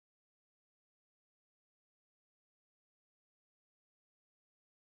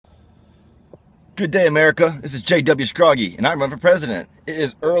Good day, America. This is J.W. Scroggie, and I'm running for president. It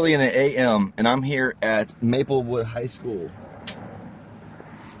is early in the a.m., and I'm here at Maplewood High School.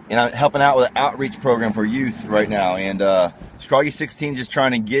 And I'm helping out with an outreach program for youth right now. And Scroggie16 just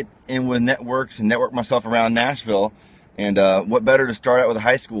trying to get in with networks and network myself around Nashville. And what better to start out with the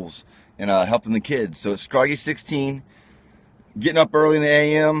high schools and helping the kids. So it's Scroggie16, getting up early in the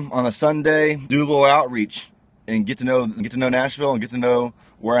a.m. on a Sunday, do a little outreach and get to know Nashville and get to know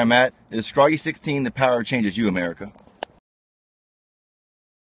where I'm at. It's Scroggie16, the power changes you, America.